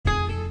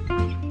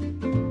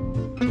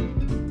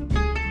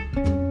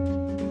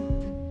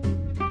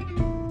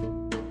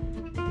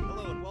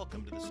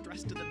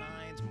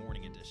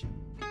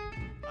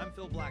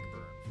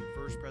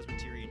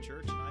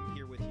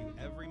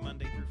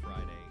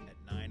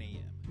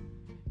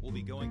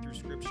we'll be going through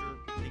Scripture,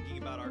 thinking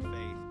about our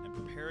faith, and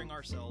preparing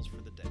ourselves for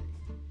the day.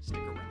 Stick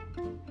around.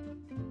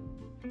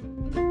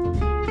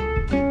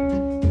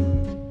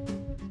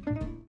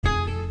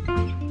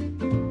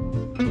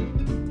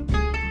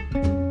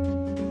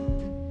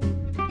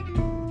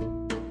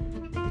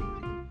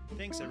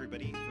 Thanks,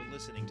 everybody, for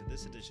listening to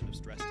this edition of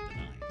Stress to the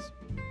Nines.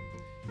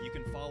 You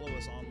can follow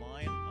us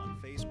online on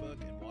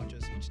Facebook and watch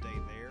us each day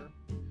there,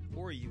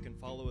 or you can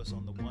follow us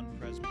on the One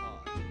Pres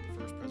Pod, the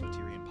First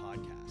Presbyterian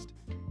podcast,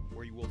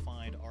 where you will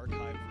find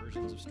archived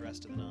versions of Stress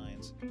to the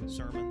Nines,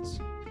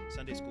 sermons,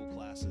 Sunday school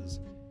classes,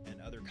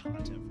 and other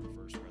content from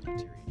First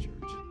Presbyterian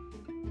Church.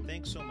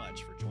 Thanks so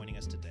much for joining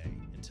us today.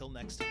 Until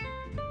next time,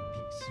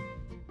 peace.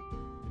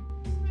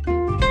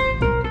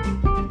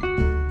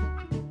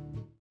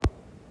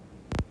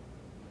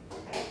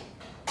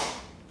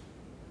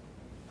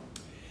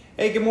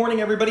 Hey, good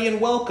morning, everybody,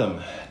 and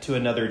welcome to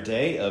another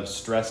day of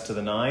Stress to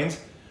the Nines.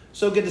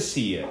 So good to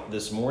see you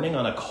this morning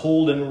on a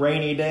cold and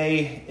rainy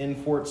day in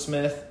Fort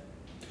Smith.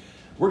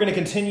 We're going to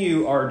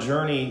continue our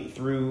journey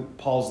through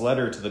Paul's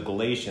letter to the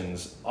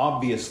Galatians.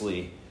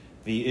 Obviously,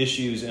 the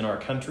issues in our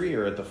country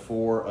are at the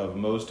fore of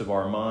most of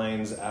our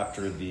minds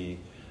after the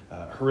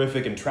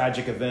horrific and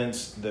tragic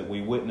events that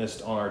we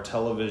witnessed on our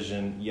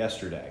television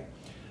yesterday.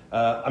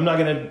 I'm not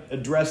going to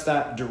address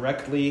that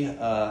directly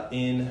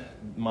in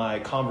my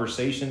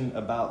conversation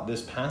about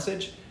this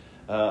passage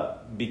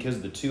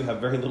because the two have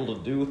very little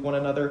to do with one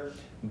another,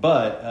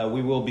 but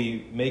we will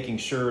be making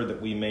sure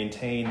that we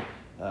maintain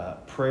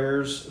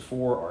prayers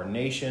for our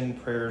nation,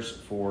 prayers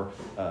for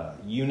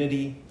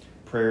unity,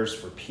 prayers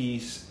for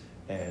peace,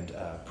 and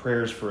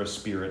prayers for a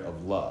spirit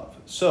of love.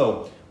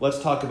 So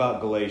let's talk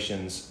about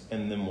Galatians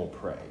and then we'll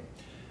pray.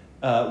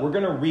 We're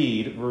going to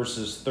read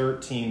verses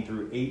 13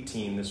 through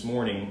 18 this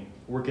morning.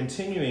 We're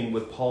continuing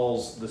with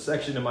the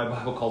section in my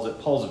Bible calls it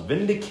Paul's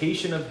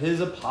vindication of his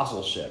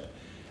apostleship.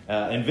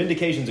 And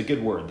vindication is a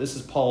good word. This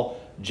is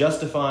Paul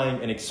justifying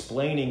and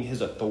explaining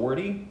his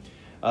authority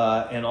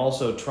and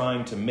also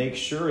trying to make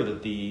sure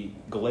that the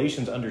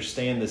Galatians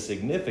understand the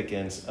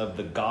significance of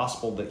the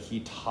gospel that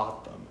he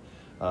taught them.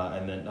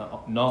 And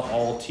that not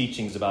all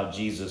teachings about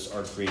Jesus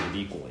are created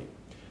equally.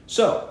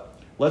 So,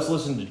 let's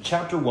listen to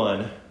chapter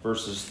 1,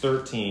 verses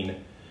 13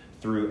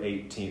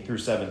 through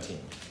 17.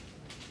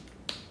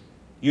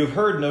 You have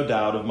heard, no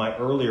doubt, of my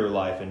earlier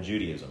life in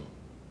Judaism.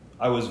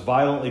 I was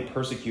violently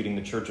persecuting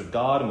the Church of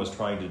God and was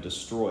trying to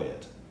destroy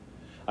it.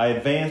 I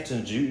advanced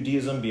in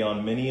Judaism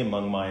beyond many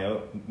among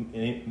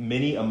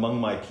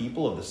my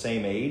people of the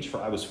same age,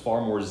 for I was far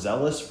more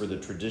zealous for the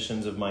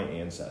traditions of my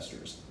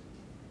ancestors.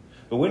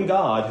 But when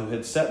God, who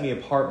had set me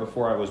apart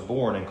before I was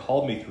born and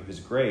called me through his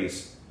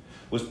grace,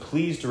 was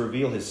pleased to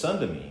reveal his Son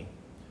to me,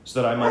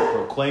 so that I might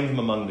proclaim him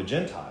among the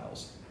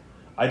Gentiles,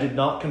 I did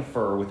not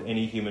confer with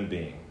any human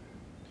being,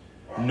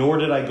 nor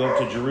did I go up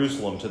to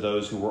Jerusalem to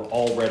those who were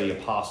already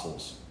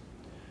apostles.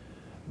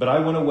 But I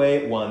went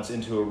away at once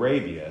into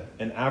Arabia,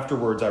 and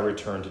afterwards I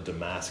returned to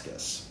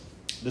Damascus.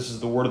 This is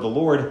the word of the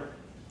Lord.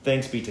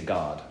 Thanks be to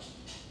God.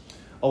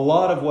 A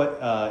lot of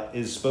what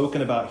is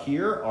spoken about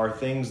here are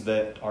things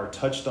that are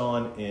touched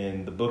on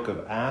in the book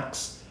of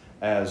Acts,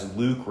 as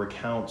Luke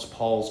recounts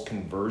Paul's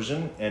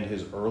conversion and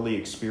his early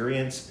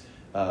experience,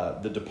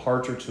 the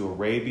departure to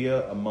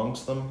Arabia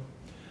amongst them.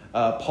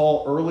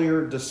 Paul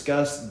earlier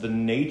discussed the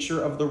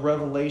nature of the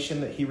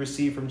revelation that he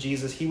received from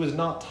Jesus. He was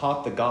not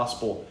taught the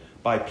gospel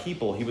by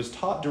people. He was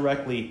taught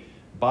directly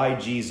by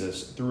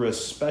Jesus through a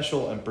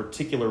special and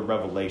particular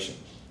revelation.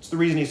 It's the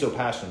reason he's so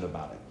passionate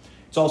about it.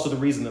 It's also the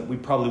reason that we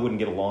probably wouldn't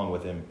get along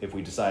with him if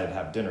we decided to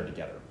have dinner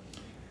together.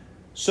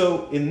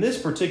 So in this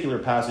particular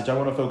passage, I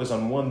want to focus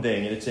on one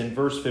thing, and it's in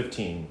verse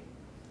 15.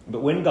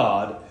 But when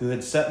God, who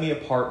had set me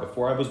apart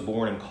before I was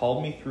born and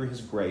called me through his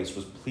grace,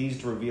 was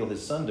pleased to reveal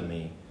his Son to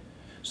me,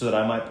 so that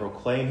I might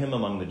proclaim him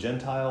among the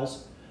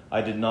Gentiles,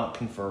 I did not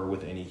confer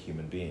with any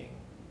human being.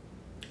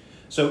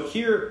 So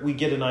here we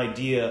get an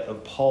idea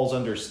of Paul's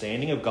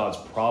understanding of God's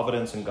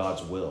providence and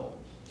God's will.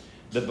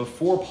 That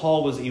before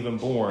Paul was even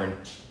born,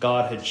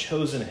 God had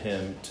chosen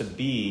him to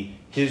be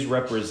his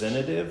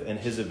representative and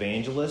his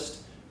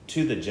evangelist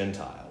to the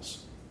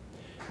Gentiles.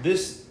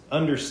 This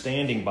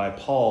understanding by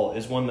Paul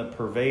is one that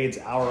pervades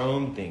our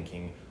own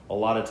thinking a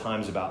lot of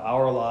times about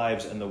our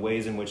lives and the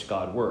ways in which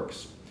God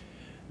works.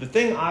 The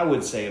thing I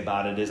would say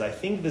about it is I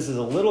think this is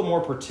a little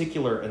more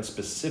particular and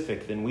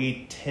specific than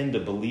we tend to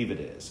believe it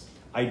is.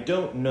 I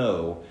don't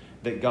know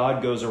that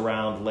God goes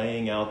around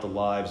laying out the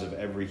lives of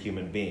every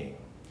human being.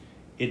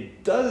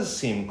 It does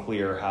seem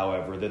clear,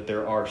 however, that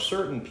there are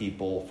certain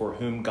people for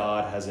whom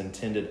God has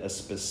intended a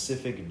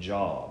specific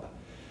job.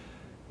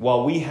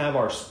 While we have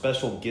our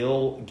special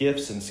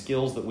gifts and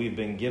skills that we've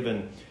been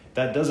given,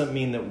 that doesn't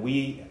mean that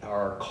we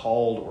are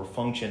called or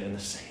function in the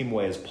same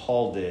way as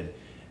Paul did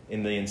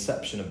in the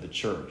inception of the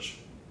church.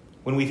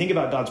 When we think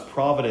about God's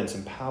providence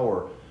and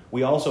power,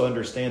 we also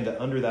understand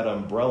that under that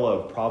umbrella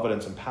of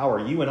providence and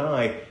power, you and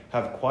I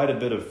have quite a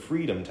bit of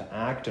freedom to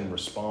act and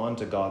respond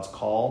to God's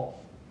call,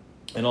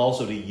 and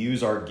also to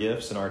use our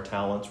gifts and our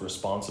talents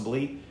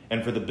responsibly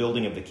and for the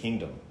building of the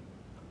kingdom.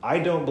 I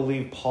don't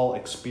believe Paul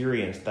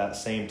experienced that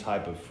same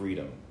type of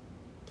freedom.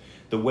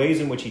 The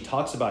ways in which he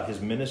talks about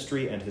his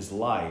ministry and his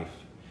life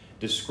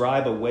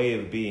describe a way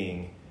of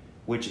being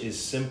which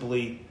is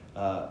simply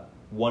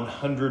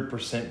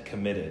 100%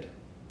 committed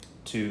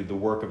to the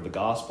work of the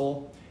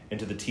gospel and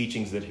to the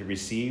teachings that he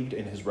received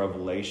in his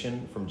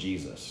revelation from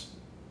Jesus.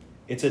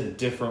 It's a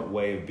different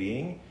way of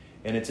being,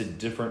 and it's a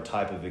different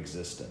type of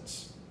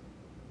existence.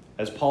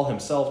 As Paul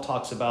himself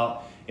talks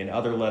about in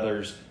other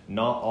letters,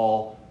 not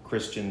all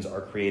Christians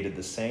are created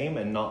the same,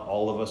 and not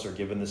all of us are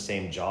given the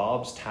same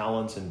jobs,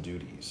 talents, and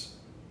duties.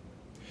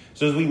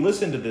 So as we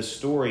listen to this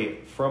story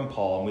from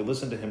Paul, and we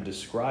listen to him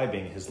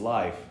describing his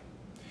life,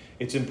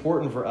 it's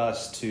important for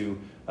us to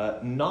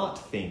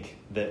not think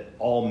that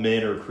all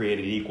men are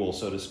created equal,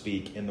 so to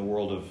speak, in the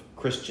world of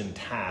Christian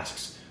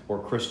tasks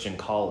or Christian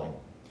calling,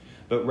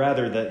 but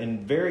rather that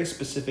in very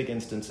specific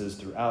instances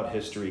throughout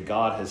history,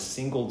 God has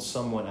singled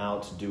someone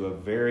out to do a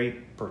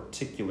very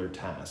particular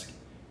task,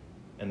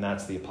 and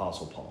that's the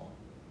Apostle Paul.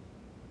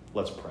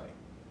 Let's pray.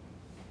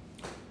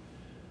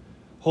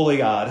 Holy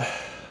God,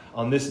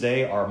 on this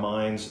day, our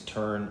minds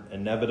turn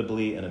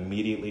inevitably and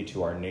immediately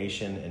to our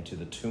nation and to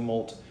the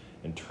tumult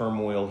and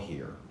turmoil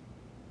here.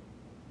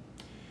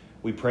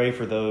 We pray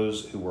for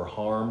those who were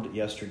harmed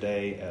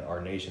yesterday at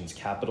our nation's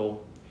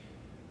capital.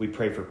 We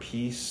pray for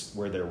peace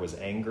where there was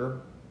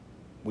anger.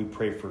 We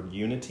pray for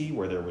unity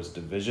where there was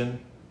division.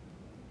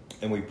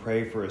 And we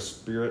pray for a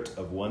spirit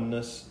of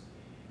oneness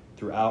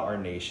throughout our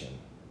nation.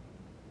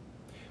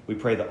 We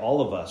pray that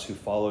all of us who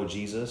follow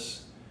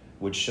Jesus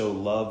would show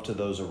love to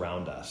those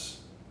around us,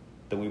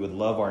 that we would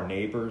love our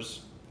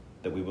neighbors,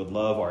 that we would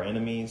love our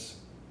enemies,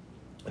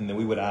 and that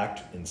we would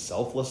act in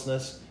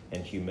selflessness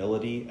and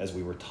humility as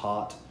we were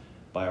taught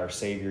by our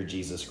Savior,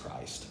 Jesus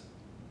Christ.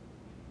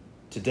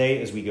 Today,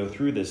 as we go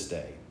through this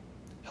day,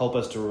 help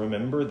us to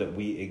remember that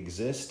we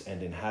exist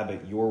and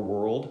inhabit your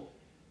world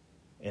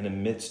and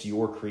amidst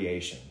your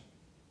creation.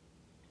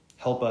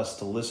 Help us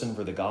to listen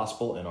for the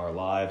gospel in our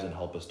lives and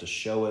help us to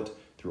show it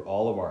through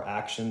all of our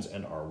actions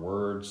and our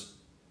words.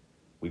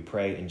 We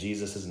pray in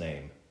Jesus'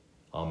 name.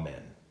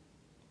 Amen.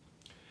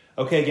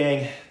 Okay,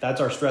 gang,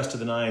 that's our Stress to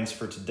the Nines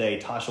for today.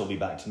 Tasha will be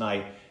back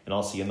tonight, and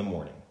I'll see you in the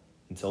morning.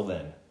 Until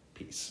then,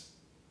 peace.